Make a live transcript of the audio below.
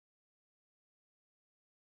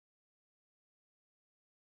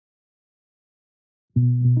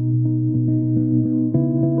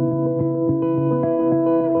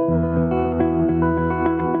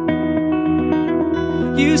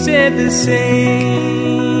said the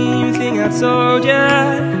same thing I told ya.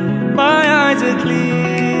 My eyes are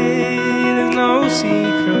clear, there's no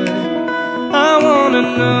secret. I wanna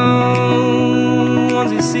know,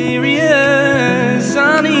 was it serious?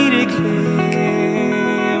 I need it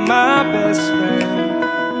clear, my best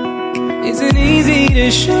friend. Isn't easy to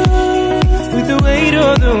show with the weight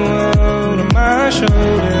of the world on my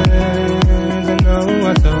shoulders. I know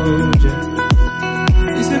I told you,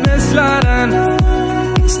 it's the best light I know.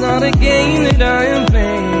 It's not a game that I am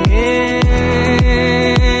playing.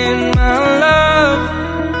 My love,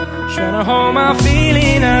 trying to hold my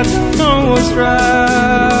feeling, I don't know what's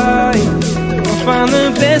right. I'll find the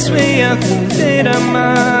best way, I think that I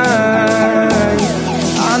might.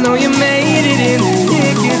 I know you made it in the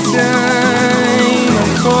nick of time.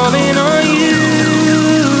 I'm calling on you.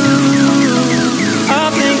 I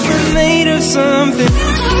think we're made of something.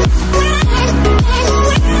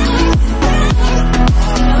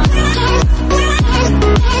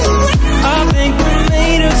 I think we're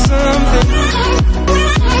made of something.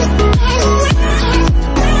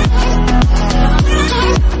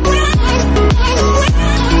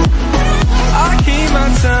 I keep my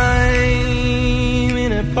time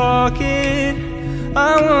in a pocket. I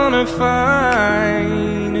wanna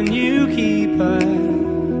find a new keeper.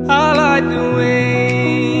 I like the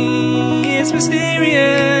way it's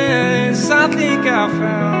mysterious. I think I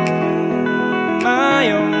found my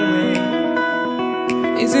own way.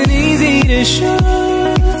 Isn't easy to show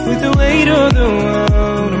with the weight of the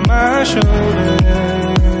world on my shoulders.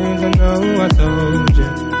 I know I told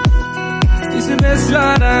you, it's the best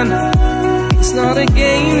light I know. It's not a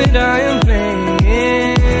game that I am playing.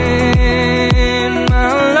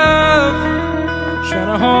 My love, trying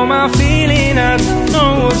to hold my feeling, I don't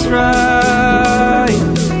know what's right.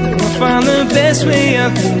 I'll find the best way, I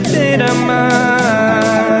think that I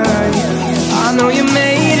might. I know you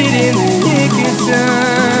made it in the nick of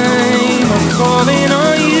time. I'm calling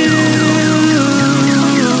on you.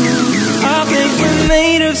 I think we're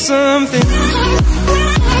made of something.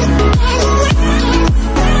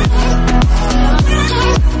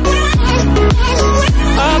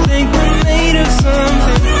 I think we're made of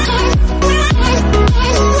something.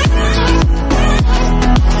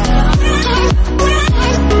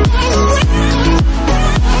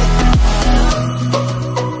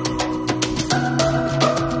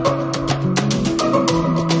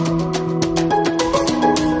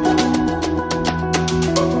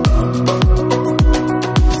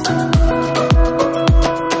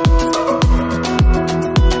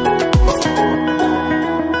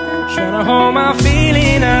 Hold my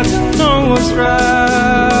feeling, I don't know what's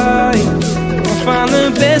right. I'll find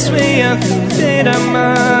the best way, I think that I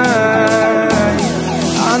might.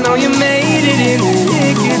 I know you made it in the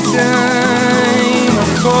nick of time.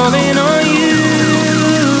 I'm calling on you.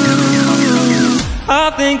 I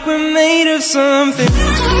think we're made of something.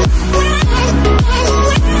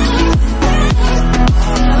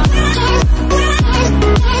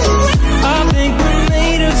 I think we're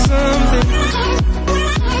made of something.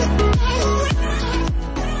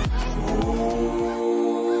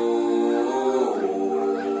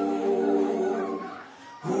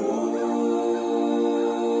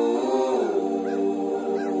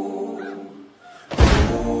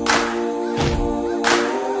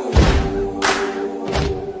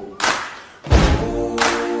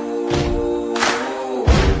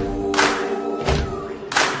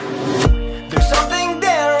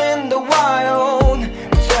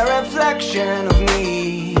 Of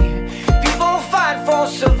me, people fight for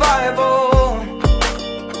survival.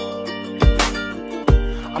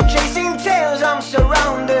 I'm chasing tails, I'm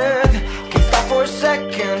surrounded. Can't stop for a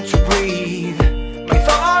second to breathe. My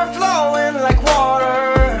thoughts are flowing like water.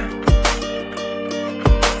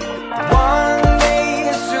 One day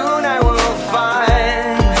soon I will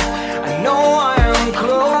find. I know I am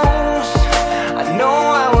close. I know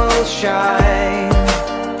I will shine.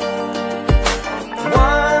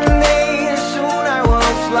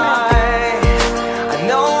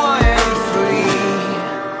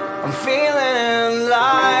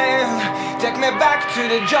 Back to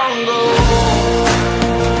the jungle.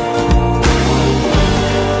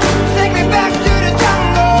 Take me back to the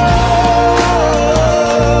jungle.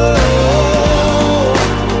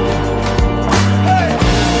 Hey.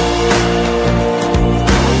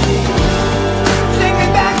 Take me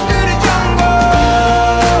back to the jungle.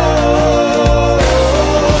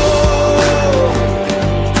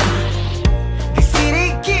 The city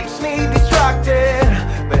keeps me distracted,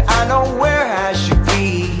 but I know where I should be.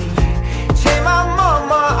 Tell my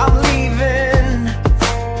mama I'm leaving.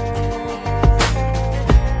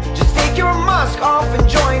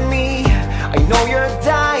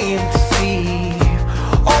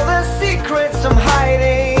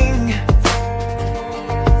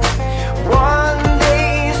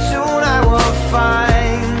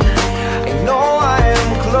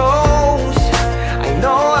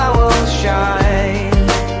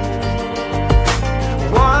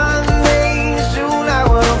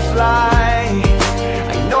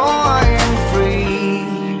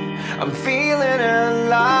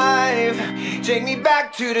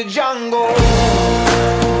 to the jungle.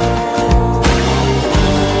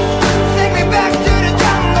 Take me back to the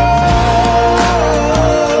jungle.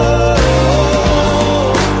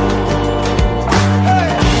 Hey.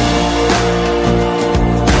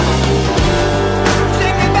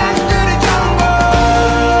 Take me back to the jungle.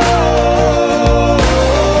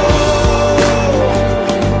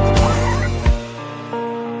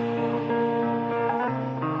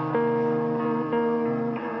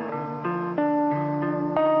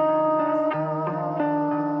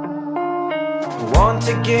 Want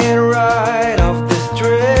to get right off the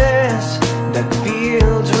stress that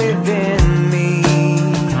builds within me.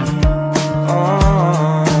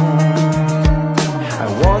 Oh, I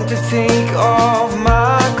want to take off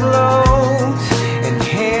my clothes and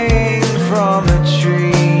hang from a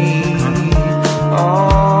tree.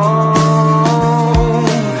 Oh,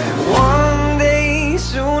 one day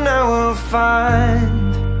soon I will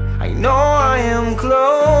find, I know I am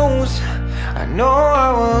close, I know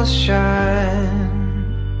I will shine.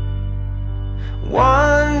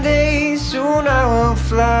 One day soon I will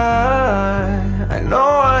fly, I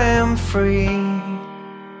know I am free,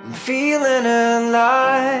 I'm feeling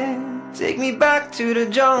alive. Take me back to the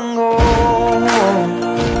jungle.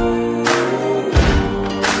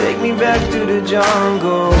 Take me back to the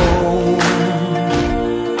jungle.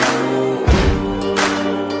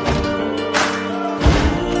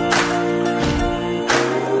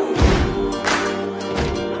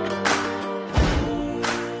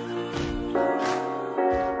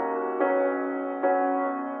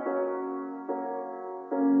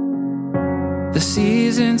 The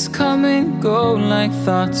seasons come and go like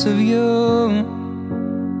thoughts of you.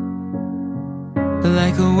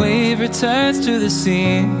 Like a wave returns to the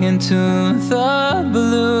sea, into the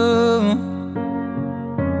blue.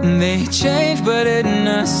 They change but in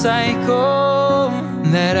a cycle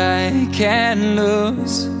that I can't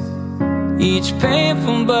lose. Each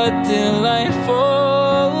painful but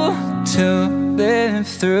delightful to live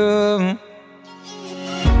through.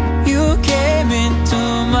 You came into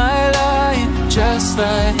my life just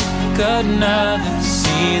like another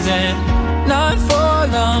season. Not for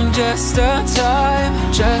long, just a time,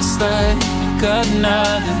 just like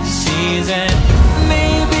another season.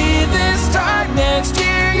 Maybe this time next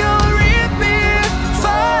year you'll reap me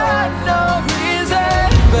for no reason,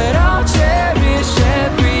 but I'll cherish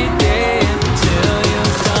every day until you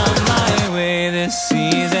come my way this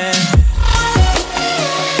season.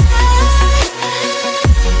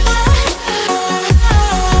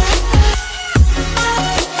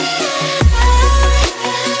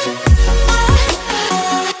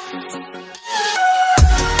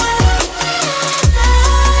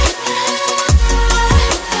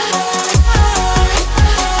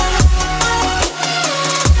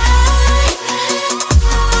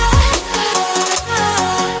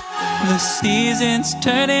 Seasons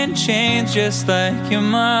turn and change just like your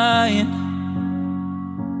mind.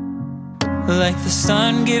 Like the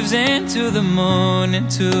sun gives into the moon,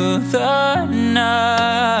 into the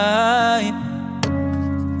night.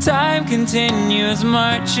 Time continues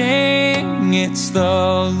marching, it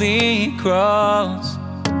slowly crawls.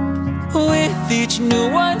 With each new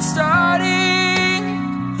one starting,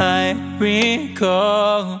 I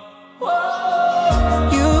recall.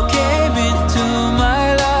 You came into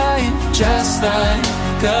my life just like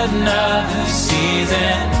another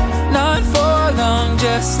season. Not for long,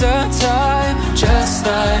 just a time, just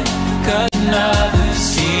like another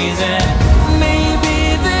season.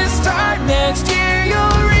 Maybe this time next year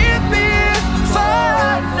you'll reap me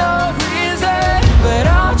for no reason, but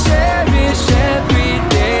I'll cherish every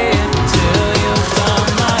day until you come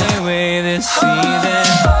my way this season.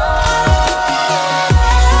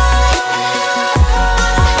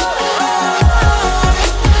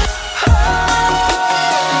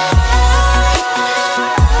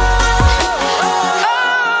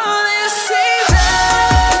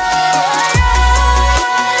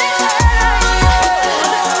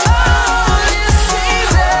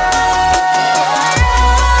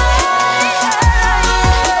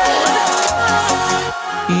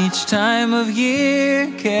 Each time of year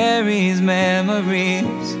carries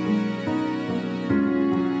memories,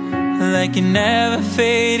 like a never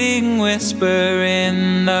fading whisper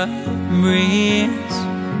in the breeze.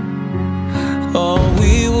 Oh,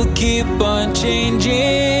 we will keep on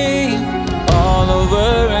changing